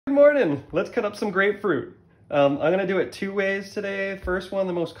Good morning. Let's cut up some grapefruit. I'm gonna do it two ways today. First one,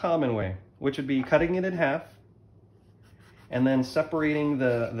 the most common way, which would be cutting it in half and then separating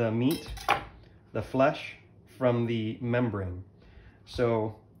the meat, the flesh, from the membrane.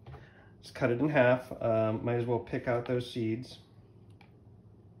 So let's cut it in half. Might as well pick out those seeds.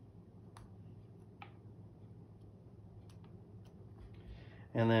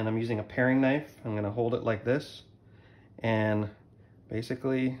 And then I'm using a paring knife. I'm gonna hold it like this and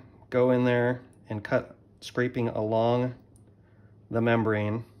basically go in there and cut, scraping along the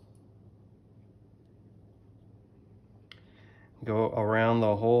membrane. Go around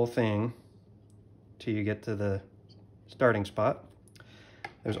the whole thing till you get to the starting spot.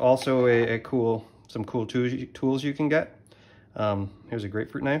 There's also some cool tools you can get. Here's a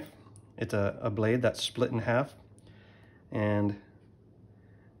grapefruit knife. It's a blade that's split in half, and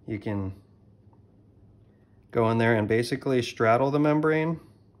you can go in there and basically straddle the membrane,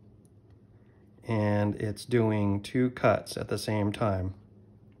 and it's doing two cuts at the same time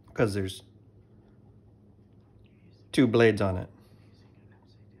because there's two blades on it.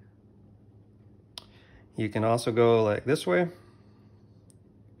 You can also go like this way.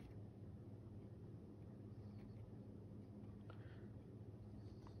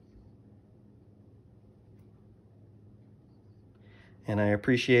 And I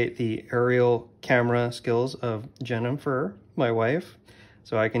appreciate the aerial camera skills of Jennifer, my wife,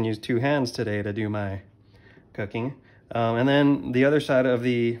 so I can use two hands today to do my cooking. And then the other side of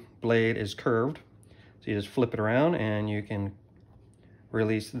the blade is curved, so you just flip it around and you can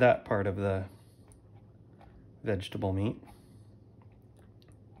release that part of the vegetable meat.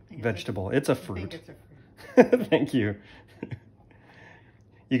 Vegetable, it's a fruit. I think it's a fruit. Thank you.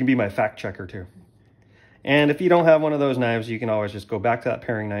 You can be my fact checker too. And if you don't have one of those knives, you can always just go back to that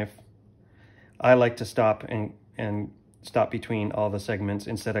paring knife. I like to stop and stop between all the segments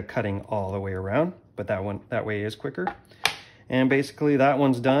instead of cutting all the way around, but that way is quicker. And basically that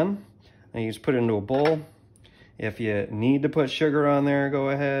one's done. And you just put it into a bowl. If you need to put sugar on there, go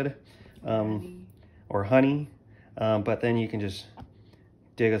ahead, or honey. But then you can just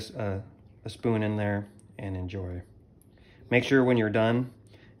dig a spoon in there and enjoy. Make sure when you're done,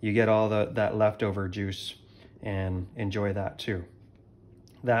 you get all that leftover juice and enjoy that too.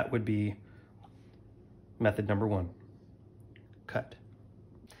 That would be method number one, cut.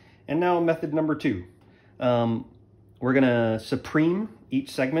 And now method number two. We're gonna supreme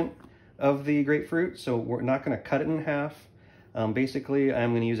each segment of the grapefruit, so we're not gonna cut it in half. Basically,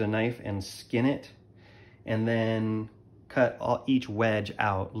 I'm gonna use a knife and skin it, and then cut each wedge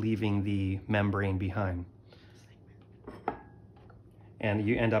out, leaving the membrane behind. And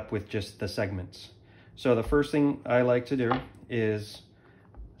you end up with just the segments. So the first thing I like to do is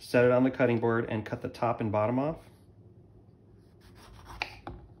set it on the cutting board and cut the top and bottom off.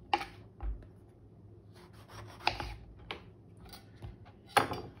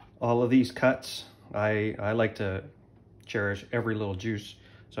 All of these cuts, I like to cherish every little juice.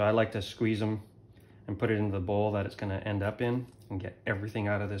 So I like to squeeze them and put it into the bowl that it's gonna end up in and get everything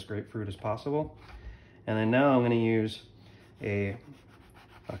out of this grapefruit as possible. And then now I'm gonna use a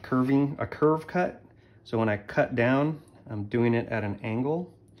curve cut. So when I cut down, I'm doing it at an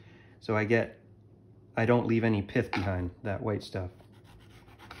angle. So I don't leave any pith behind, that white stuff.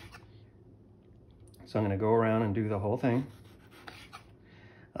 So I'm gonna go around and do the whole thing.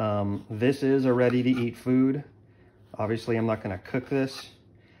 This is a ready to eat food. Obviously I'm not gonna cook this.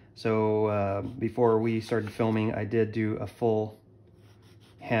 So before we started filming, I did do a full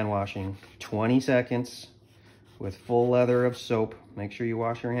hand washing, 20 seconds with full lather of soap. Make sure you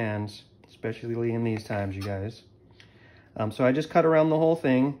wash your hands, especially in these times, you guys. So I just cut around the whole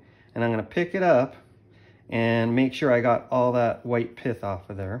thing, and I'm gonna pick it up and make sure I got all that white pith off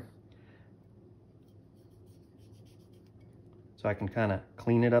of there. So I can kind of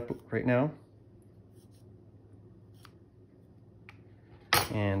clean it up right now.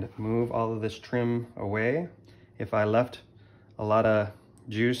 And move all of this trim away. If I left a lot of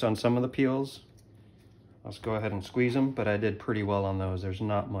juice on some of the peels, let's go ahead and squeeze them, but I did pretty well on those. There's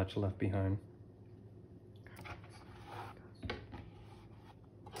not much left behind.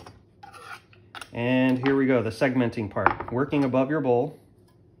 And here we go, the segmenting part. Working above your bowl,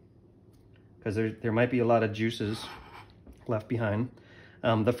 because there might be a lot of juices left behind.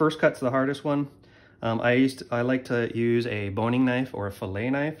 The first cut's the hardest one. I like to use a boning knife or a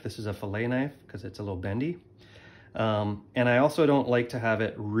fillet knife. This is a fillet knife because it's a little bendy. And I also don't like to have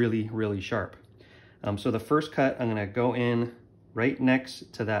it really, really sharp. So the first cut, I'm gonna go in right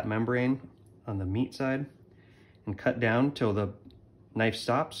next to that membrane on the meat side and cut down till the knife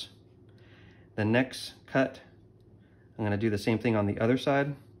stops. The next cut, I'm gonna do the same thing on the other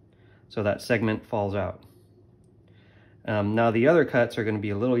side so that segment falls out. Now the other cuts are going to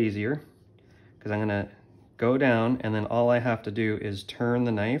be a little easier because I'm going to go down, and then all I have to do is turn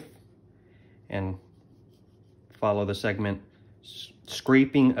the knife and follow the segment,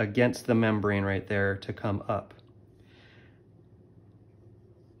 scraping against the membrane right there to come up.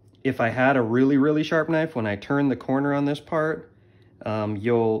 If I had a really, really sharp knife, when I turn the corner on this part,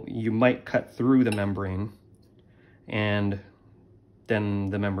 you might cut through the membrane, and then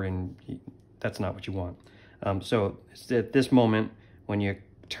the membrane, that's not what you want. So at this moment, when you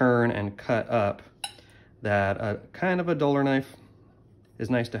turn and cut up, that kind of a duller knife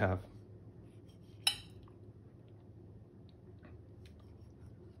is nice to have.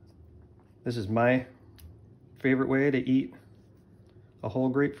 This is my favorite way to eat a whole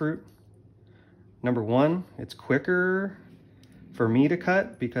grapefruit. Number one, it's quicker for me to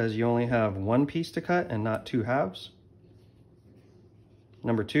cut because you only have one piece to cut and not two halves.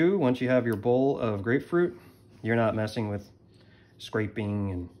 Number two, once you have your bowl of grapefruit, you're not messing with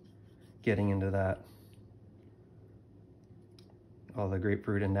scraping and getting into that, all the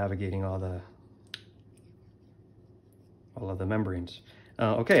grapefruit and navigating all of the membranes.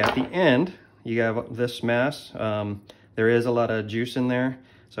 Okay, at the end, you have this mass. There is a lot of juice in there,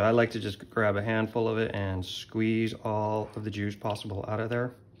 so I like to just grab a handful of it and squeeze all of the juice possible out of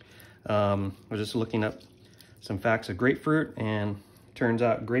there. I was just looking up some facts of grapefruit, and turns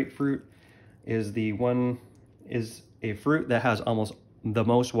out grapefruit is a fruit that has almost the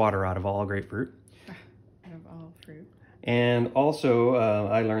most water out of all grapefruit. Out of all fruit. And also,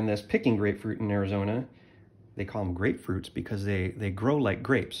 I learned this picking grapefruit in Arizona. They call them grapefruits because they grow like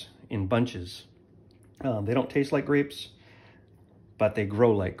grapes in bunches. They don't taste like grapes, but they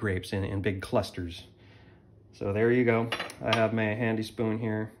grow like grapes in big clusters. So there you go. I have my handy spoon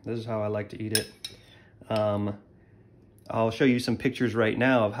here. This is how I like to eat it. I'll show you some pictures right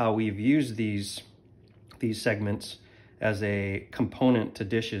now of how we've used these segments as a component to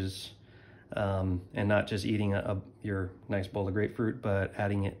dishes, and not just eating your nice bowl of grapefruit, but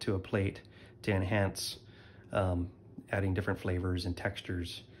adding it to a plate to enhance, adding different flavors and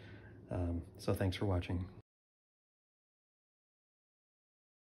textures. So thanks for watching.